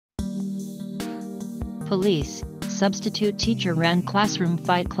Police, substitute teacher ran classroom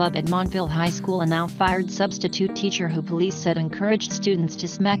fight club at Montville High School. A now fired substitute teacher who police said encouraged students to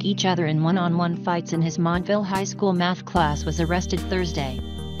smack each other in one-on-one fights in his Montville High School math class was arrested Thursday.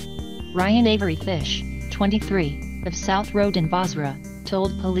 Ryan Avery Fish, 23, of South Road in Basra,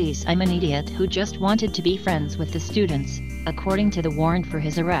 told police, "I'm an idiot who just wanted to be friends with the students," according to the warrant for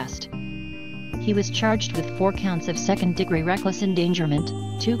his arrest. He was charged with 4 counts of second-degree reckless endangerment,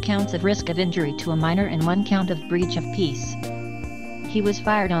 2 counts of risk of injury to a minor and 1 count of breach of peace. He was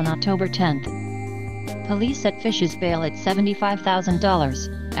fired on October 10. Police set Fish's bail at $75,000.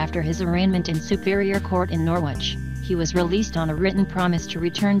 After his arraignment in Superior Court in Norwich, he was released on a written promise to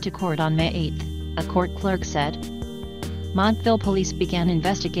return to court on May 8, a court clerk said. Montville police began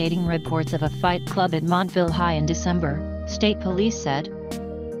investigating reports of a fight club at Montville High in December, state police said.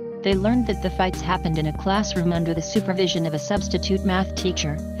 They learned that the fights happened in a classroom under the supervision of a substitute math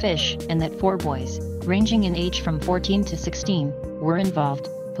teacher, Fish, and that 4 boys, ranging in age from 14 to 16, were involved,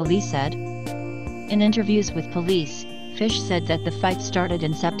 police said. In interviews with police, Fish said that the fight started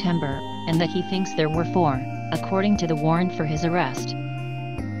in September, and that he thinks there were 4, according to the warrant for his arrest.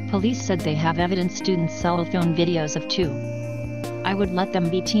 Police said they have evidence students' cell phone videos of 2. "I would let them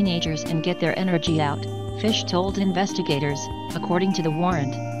be teenagers and get their energy out," Fish told investigators, according to the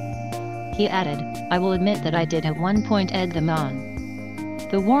warrant. He added, "I will admit that I did at one point egg them on."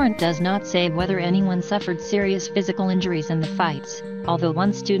 The warrant does not say whether anyone suffered serious physical injuries in the fights, although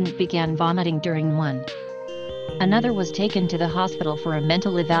 1 student began vomiting during one. Another was taken to the hospital for a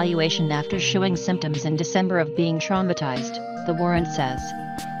mental evaluation after showing symptoms in December of being traumatized, the warrant says.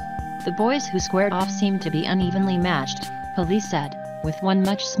 The boys who squared off seemed to be unevenly matched, police said, with one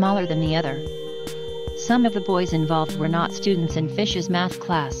much smaller than the other. Some of the boys involved were not students in Fish's math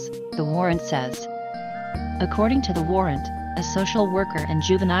class, the warrant says. According to the warrant, a social worker and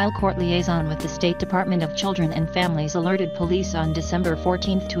juvenile court liaison with the State Department of Children and Families alerted police on December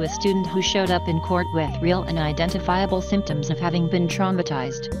 14 to a student who showed up in court with real and identifiable symptoms of having been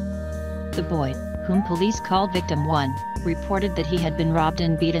traumatized. The boy, whom police called Victim 1, reported that he had been robbed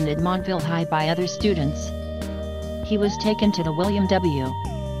and beaten at Montville High by other students. He was taken to the William W.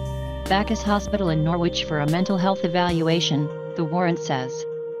 Backus Hospital in Norwich for a mental health evaluation, the warrant says.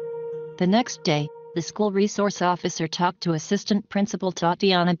 The next day, the school resource officer talked to Assistant Principal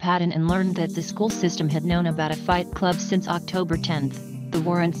Tatiana Patton and learned that the school system had known about a fight club since October 10, the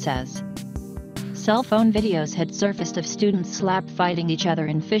warrant says. Cell phone videos had surfaced of students slap fighting each other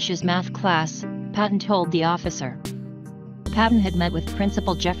in Fish's math class, Patton told the officer. Patton had met with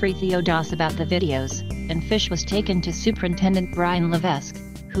Principal Jeffrey Theodos about the videos, and Fish was taken to Superintendent Brian Levesque,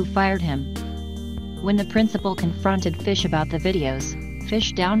 who fired him. When the principal confronted Fish about the videos,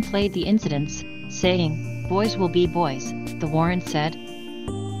 Fish downplayed the incidents, saying, "Boys will be boys," the warrant said.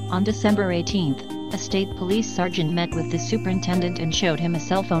 On December 18, a state police sergeant met with the superintendent and showed him a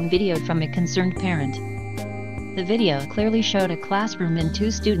cell phone video from a concerned parent. The video clearly showed a classroom and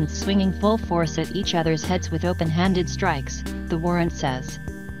 2 students swinging full force at each other's heads with open-handed strikes, the warrant says.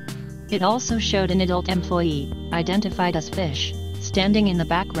 It also showed an adult employee, identified as Fish, standing in the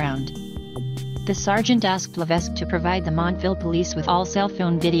background. The sergeant asked Levesque to provide the Montville police with all cell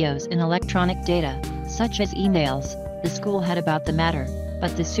phone videos and electronic data, such as emails, the school had about the matter,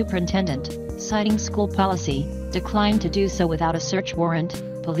 but the superintendent, citing school policy, declined to do so without a search warrant,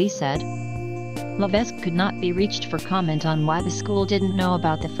 police said. Levesque could not be reached for comment on why the school didn't know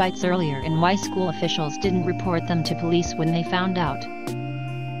about the fights earlier and why school officials didn't report them to police when they found out.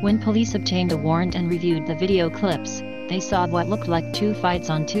 When police obtained a warrant and reviewed the video clips, they saw what looked like 2 fights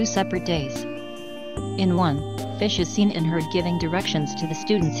on 2 separate days. In one, Fish is seen and heard giving directions to the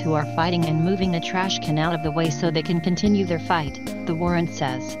students who are fighting and moving a trash can out of the way so they can continue their fight, the warrant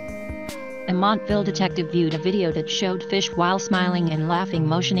says. A Montville detective viewed a video that showed Fish while smiling and laughing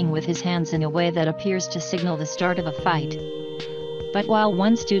motioning with his hands in a way that appears to signal the start of a fight. But while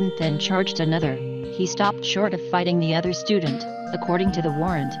one student then charged another, he stopped short of fighting the other student, according to the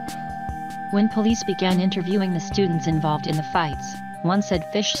warrant. When police began interviewing the students involved in the fights, one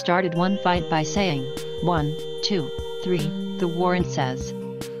said Fish started one fight by saying, "1, 2, 3, the warrant says.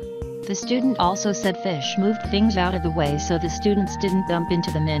 The student also said Fish moved things out of the way so the students didn't bump into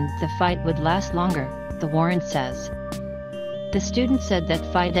them and the fight would last longer, the warrant says. The student said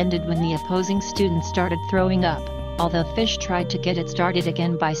that fight ended when the opposing student started throwing up, although Fish tried to get it started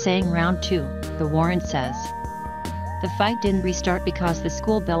again by saying round 2, the warrant says. The fight didn't restart because the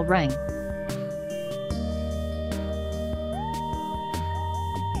school bell rang.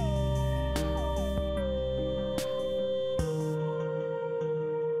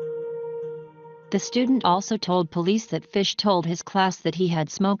 The student also told police that Fish told his class that he had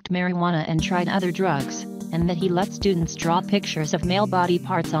smoked marijuana and tried other drugs, and that he let students draw pictures of male body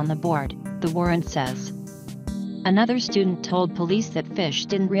parts on the board, the warrant says. Another student told police that Fish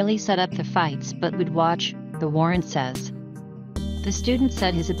didn't really set up the fights but would watch, the warrant says. The student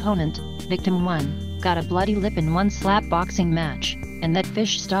said his opponent, Victim 1, got a bloody lip in one slap boxing match, and that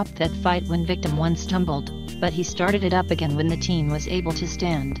Fish stopped that fight when Victim 1 stumbled, but he started it up again when the teen was able to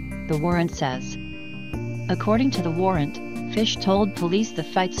stand, the warrant says. According to the warrant, Fish told police the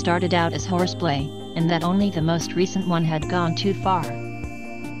fight started out as horseplay, and that only the most recent one had gone too far.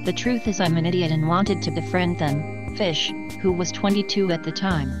 The truth is I'm an idiot and wanted to befriend them, Fish, who was 22 at the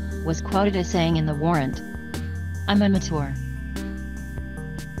time, was quoted as saying in the warrant. I'm immature.